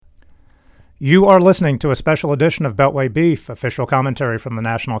You are listening to a special edition of Beltway Beef, official commentary from the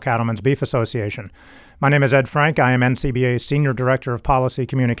National Cattlemen's Beef Association. My name is Ed Frank. I am NCBA's Senior Director of Policy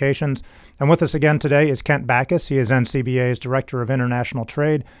Communications. And with us again today is Kent Backus. He is NCBA's Director of International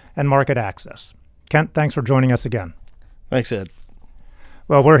Trade and Market Access. Kent, thanks for joining us again. Thanks, Ed.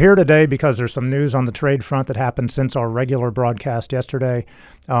 Well, we're here today because there's some news on the trade front that happened since our regular broadcast yesterday.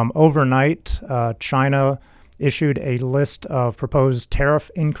 Overnight, China issued a list of proposed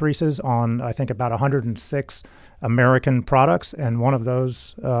tariff increases on, I think, about 106 American products, and one of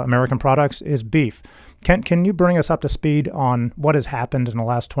those American products is beef. Kent, can you bring us up to speed on what has happened in the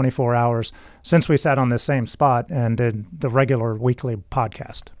last 24 hours since we sat on this same spot and did the regular weekly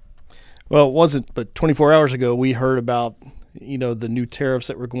podcast? Well, it wasn't, but 24 hours ago we heard about the new tariffs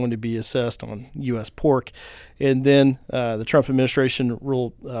that were going to be assessed on U.S. pork, and then the Trump administration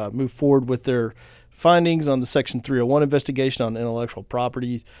moved forward with their findings on the Section 301 investigation on intellectual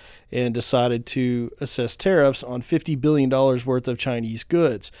property and decided to assess tariffs on $50 billion worth of Chinese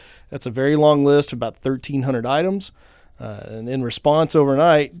goods. That's a very long list, about 1,300 items. And in response,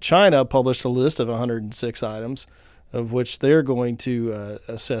 overnight, China published a list of 106 items, of which they're going to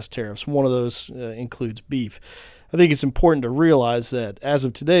assess tariffs. One of those includes beef. I think it's important to realize that as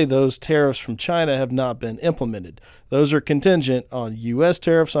of today, those tariffs from China have not been implemented. Those are contingent on U.S.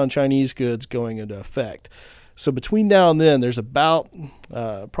 tariffs on Chinese goods going into effect. So between now and then, there's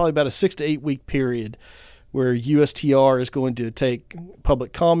probably about a 6 to 8 week period where USTR is going to take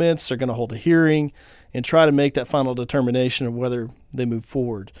public comments. They're going to hold a hearing and try to make that final determination of whether they move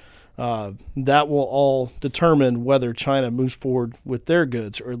forward. That will all determine whether China moves forward with their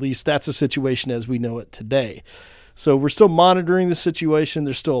goods, or at least that's the situation as we know it today. So we're still monitoring the situation.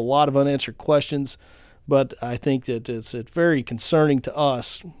 There's still a lot of unanswered questions, but I think that it's very concerning to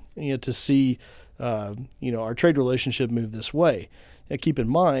us, to see, our trade relationship move this way. Now, keep in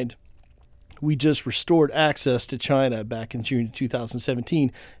mind, we just restored access to China back in June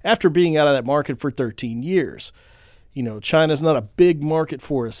 2017 after being out of that market for 13 years. China's not a big market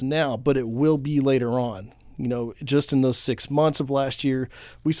for us now, but it will be later on. Just in those 6 months of last year,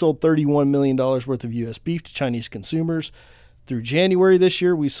 we sold $31 million worth of U.S. beef to Chinese consumers. Through January this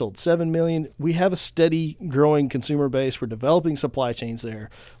year, we sold $7 million. We have a steady growing consumer base. We're developing supply chains there.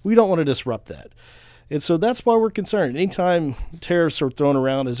 We don't want to disrupt that. And so that's why we're concerned. Anytime tariffs are thrown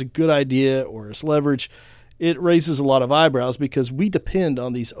around as a good idea or as leverage, it raises a lot of eyebrows because we depend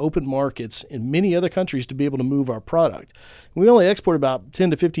on these open markets in many other countries to be able to move our product. We only export about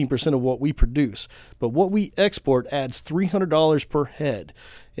 10 to 15% of what we produce, but what we export adds $300 per head.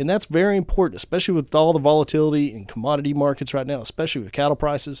 And that's very important, especially with all the volatility in commodity markets right now, especially with cattle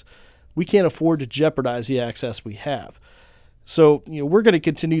prices. We can't afford to jeopardize the access we have. So, we're going to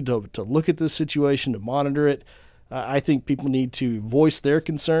continue to look at this situation, to monitor it. I think people need to voice their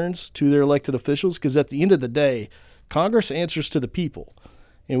concerns to their elected officials because at the end of the day, Congress answers to the people,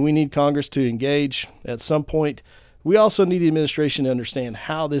 and we need Congress to engage at some point. We also need the administration to understand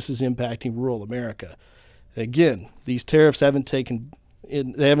how this is impacting rural America. Again, these tariffs haven't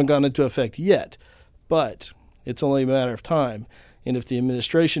gone into effect yet, but it's only a matter of time. And if the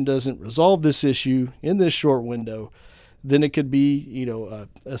administration doesn't resolve this issue in this short window, then it could be,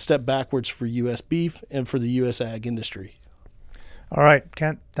 a step backwards for U.S. beef and for the U.S. ag industry. All right,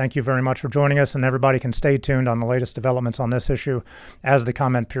 Kent, thank you very much for joining us, and everybody can stay tuned on the latest developments on this issue as the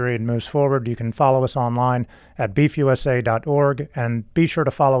comment period moves forward. You can follow us online at beefusa.org, and be sure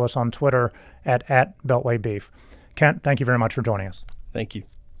to follow us on Twitter at BeltwayBeef. Kent, thank you very much for joining us. Thank you.